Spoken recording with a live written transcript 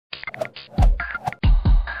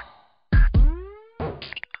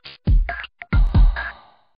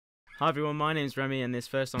Hi everyone, my name's Remy and this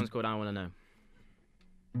first song's called I Wanna Know.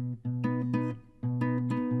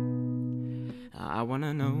 I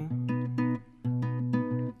wanna know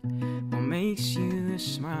what makes you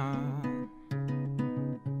smile.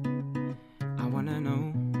 I wanna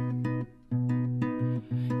know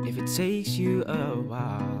if it takes you a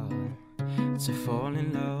while to fall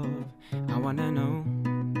in love. I wanna know,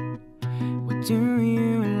 what do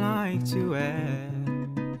you like to wear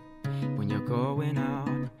when you're going out?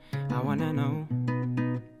 I wanna know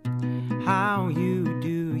how you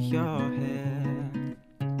do your hair.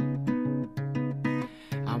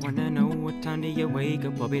 I wanna know what time do you wake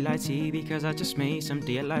up, what be like tea, because I just made some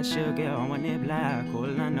deal like sugar. I want it black, all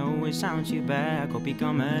I know is sound you back. Hope you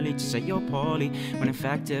come early to say you're poorly, when in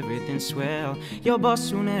fact everything's swell. Your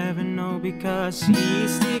boss will never know because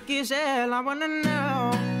he's thick as hell. I wanna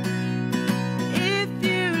know if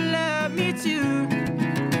you love me too.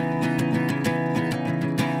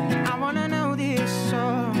 I wanna know this,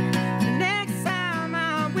 so the next time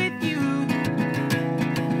I'm with you,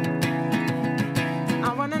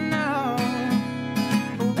 I wanna know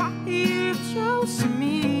why you've chosen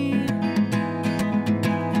me.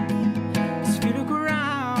 'Cause if you look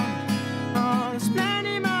around, oh, there's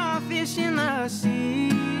plenty more fish in the sea.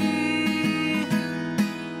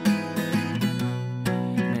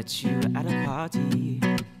 Met you at a party,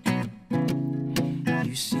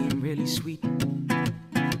 you seem really sweet.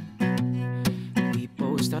 We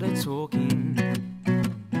both started talking,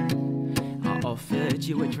 I offered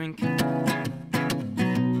you a drink.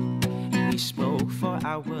 We spoke for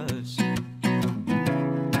hours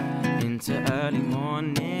into early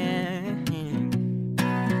morning.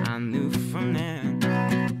 I knew from then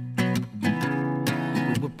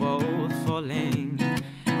we were both falling.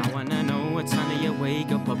 I wanna know what time do you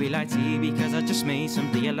wake up, probably like tea, because I just made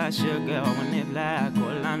some deal like sugar. I want it black,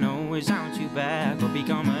 all I know is I'm too bad. Or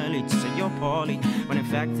become early to say you're poorly, when in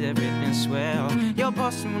fact everything's swell. Your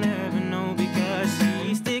boss will never know because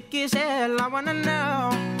he's thick as hell. I wanna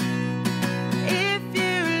know if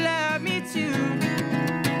you love me too.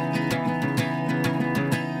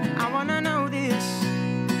 I wanna know this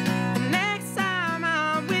the next time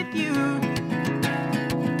I'm with you.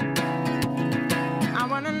 I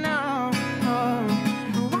wanna know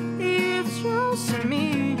why you've chosen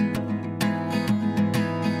me.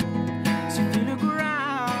 So if you look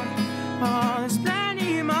around, oh, there's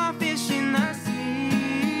plenty more fish in the sea.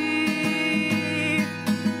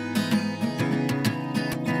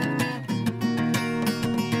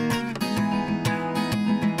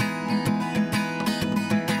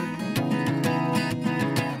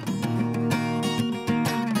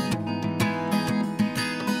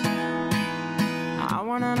 I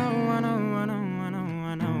wanna know, I know, I know, I know,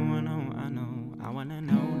 I know, I know, I know, I wanna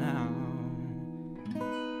know now.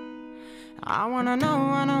 I wanna know,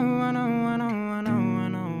 I know, I know, I know, I know, I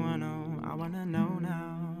know, I know, I wanna know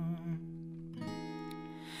now.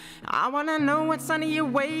 I wanna know what time you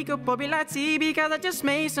wake up, or be like tea, because I just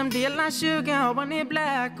made some deal like sugar. I want it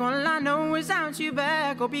black, all I know is I'm too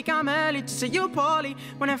back. Or become early to say you're poorly,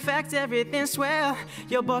 when in fact everything's swell.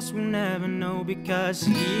 Your boss will never know because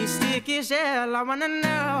he's thick as hell. I wanna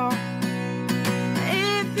know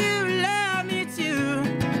if you love me too.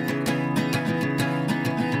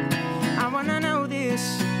 I wanna know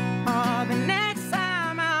this, oh, the next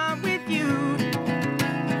time I'm with you.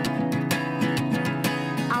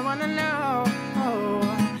 I wanna know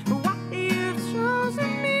why you've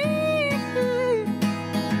chosen me.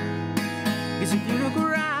 'Cause if you look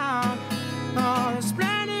around, oh, there's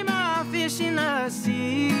plenty more fish in the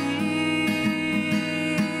sea.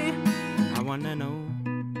 I wanna know,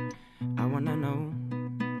 I wanna know,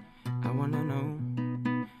 I wanna know,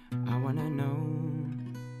 I wanna know.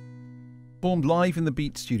 Performed live in the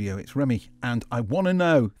Beat Studio. It's Remy, and I wanna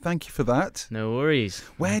know. Thank you for that. No worries.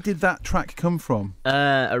 Where did that track come from?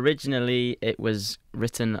 Originally, it was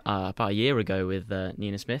written about a year ago with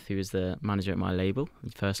Nina Smith, who was the manager at my label,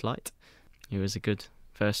 First Light. It was a good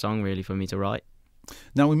first song, really, for me to write.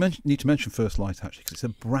 Now, we need to mention First Light, actually, because it's a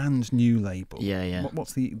brand new label. Yeah, yeah.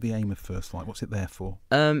 What's the aim of First Light? What's it there for?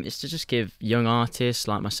 It's to just give young artists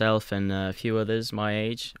like myself and a few others my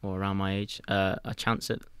age, or around my age, a chance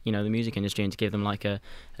at, the music industry, and to give them like a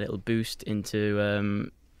little boost into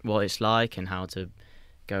what it's like and how to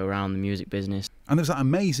go around the music business. And there was that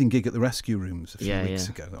amazing gig at the Rescue Rooms a few weeks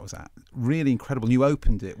ago. That was really incredible. You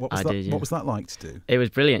opened it. What was that? Did, yeah. What was that like to do? It was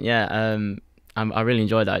brilliant. Yeah, I really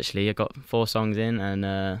enjoyed it, actually. I got 4 songs in, and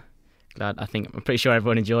I'm pretty sure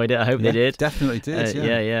everyone enjoyed it. I hope they did. Definitely did.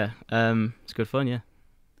 Yeah. It's good fun. Yeah.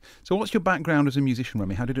 So, what's your background as a musician,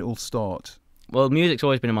 Remy? How did it all start? Well, music's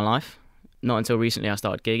always been in my life. not until recently I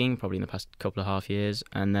started gigging, probably in the past couple of half years,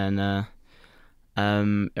 and then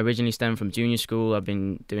originally stemmed from junior school. I've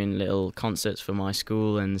been doing little concerts for my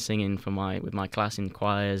school and singing with my class in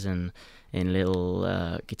choirs and in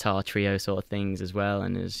little guitar trio sort of things as well,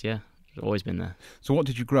 and it's always been there. So what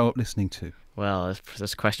did you grow up listening to? Well,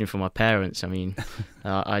 that's a question for my parents. I mean,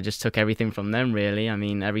 I just took everything from them, really. I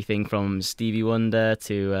mean, everything from Stevie Wonder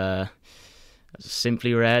to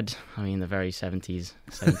Simply Red. I mean, the very 70s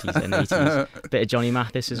and 80s. A bit of Johnny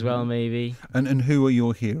Mathis as well, maybe. And who are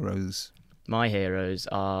your heroes? My heroes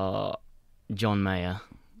are John Mayer.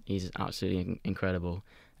 He's absolutely incredible.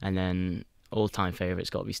 And then all-time favourite's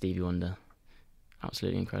got to be Stevie Wonder.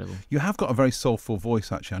 Absolutely incredible. You have got a very soulful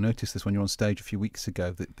voice, actually. I noticed this when you were on stage a few weeks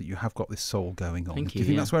ago, that you have got this soul going on. Thank you. Do you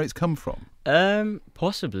think that's where it's come from?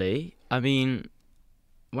 Possibly. I mean,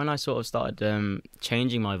 when I sort of started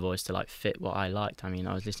changing my voice to like fit what I liked, I mean,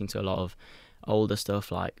 I was listening to a lot of older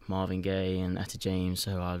stuff like Marvin Gaye and Etta James,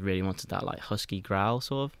 so I really wanted that like husky growl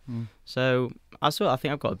sort of. So I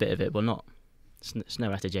think I've got a bit of it, but not. It's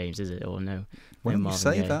no Etta James, is it? Or no? When no you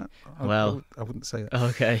say Gaye. that, I wouldn't say that.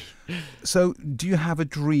 Okay. So, do you have a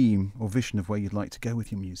dream or vision of where you'd like to go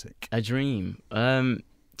with your music? A dream, to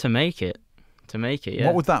make it. Yeah.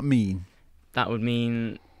 What would that mean? That would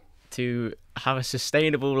mean to have a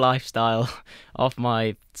sustainable lifestyle off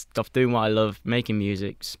doing what I love, making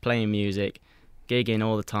music, playing music, gigging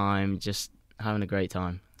all the time, just having a great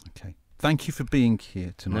time. Okay. Thank you for being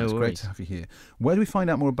here tonight. It's great to have you here. Where do we find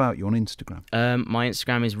out more about you on Instagram? My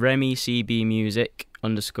Instagram is Remy CB Music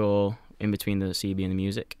 _ in between the CB and the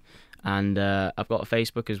music. And I've got a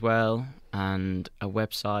Facebook as well and a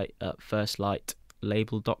website at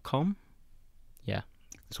firstlightlabel.com. Yeah.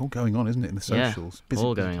 It's all going on, isn't it, in the socials? Yeah,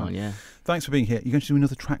 all going on, yeah. Thanks for being here. You're going to do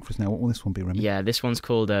another track for us now. What will this one be, Remy? Yeah, this one's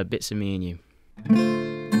called Bits of Me and You.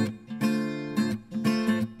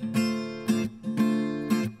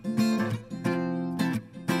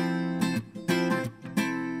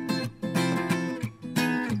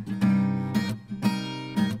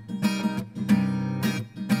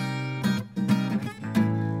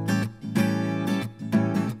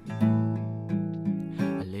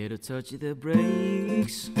 Touch of the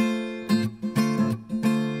brakes,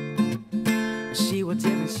 see what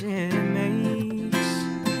difference it makes.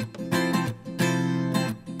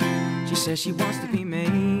 She says she wants to be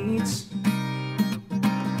mates.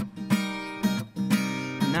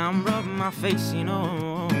 Now I'm rubbing my face, you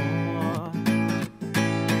know.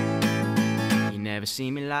 You never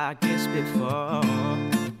seen me like this before.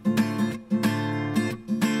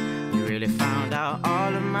 You really found out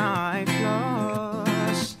all of my flaws.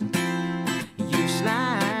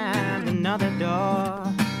 Slammed another door,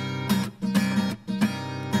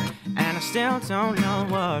 and I still don't know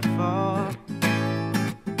what for.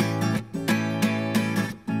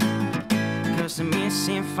 Cause to me it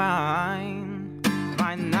seemed fine.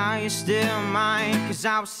 Right now you're still mine. Cause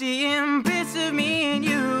I was seeing bits of me in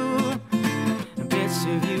you, bits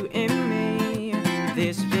of you in me.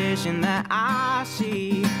 This vision that I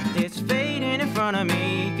see, it's fading in front of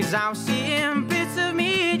me. Cause I was seeing bits of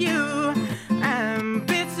me in you and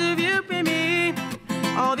bits of you in me.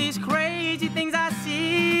 All these crazy things I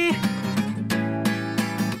see.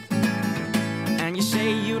 And you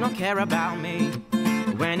say you don't care about me,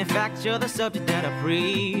 when in fact you're the subject that I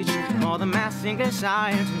preach. More than maths, English,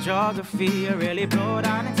 science and geography, you really blowed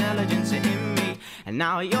out intelligence in me. And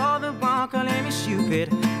now you're the one calling me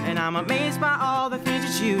stupid, and I'm amazed by all the things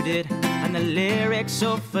that you did. And the lyrics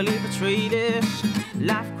so fully portray this.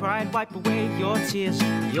 Laugh, cried, wipe away your tears,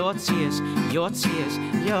 your tears, your tears,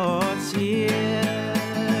 your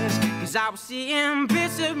tears. Cause I was seeing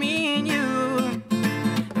bits of me in you,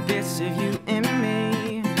 bits of you in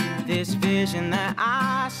me. This vision that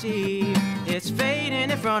I see, it's fading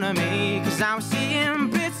in front of me. Cause I was seeing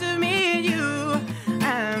bits of me in you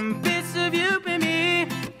and bits of you in me.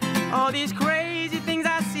 All these crazy things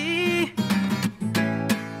I see.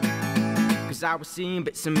 Cause I was seeing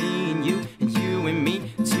bits of me and you and me.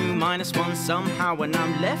 2 minus 1 somehow, and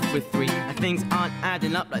I'm left with 3. And things aren't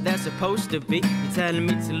adding up like they're supposed to be. You're telling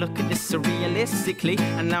me to look at this so realistically,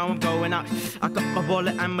 and now I'm going out. I got my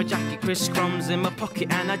wallet and my jacket, crisscross in my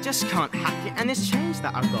pocket, and I just can't hack it. And this change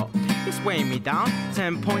that I got, it's weighing me down.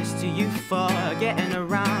 10 points to you for getting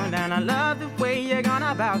around. And I love the way you're gone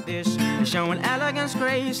about this, you're showing elegance,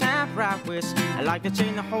 grace and prowess. I like the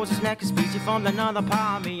chain that holds his neck, is beauty from another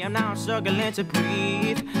part of me. I'm now struggling to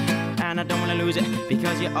breathe, and I don't wanna lose it,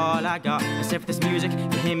 because you're all I got. Except for this music,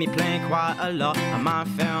 you hear me playing quite a lot. I might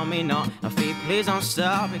fail me not, I feel please don't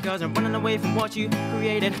stop, because I'm running away from what you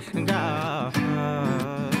created. God,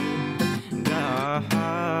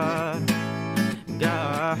 God,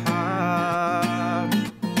 God.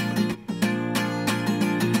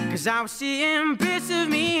 'cause I was seeing bits of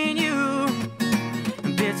me in you,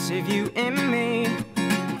 and bits of you in me.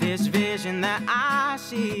 This vision that I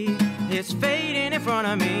see, it's fading in front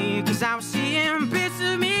of me, 'cause I was seeing bits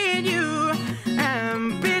of me in you,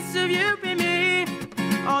 and bits of you in me.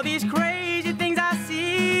 All these crazy things I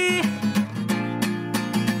see,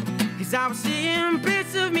 'cause I was seeing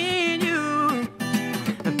bits of me in you,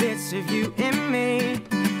 and bits of you in me.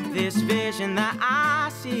 This vision that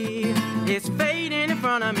I see, it's fading in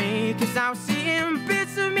front of me, 'cause I was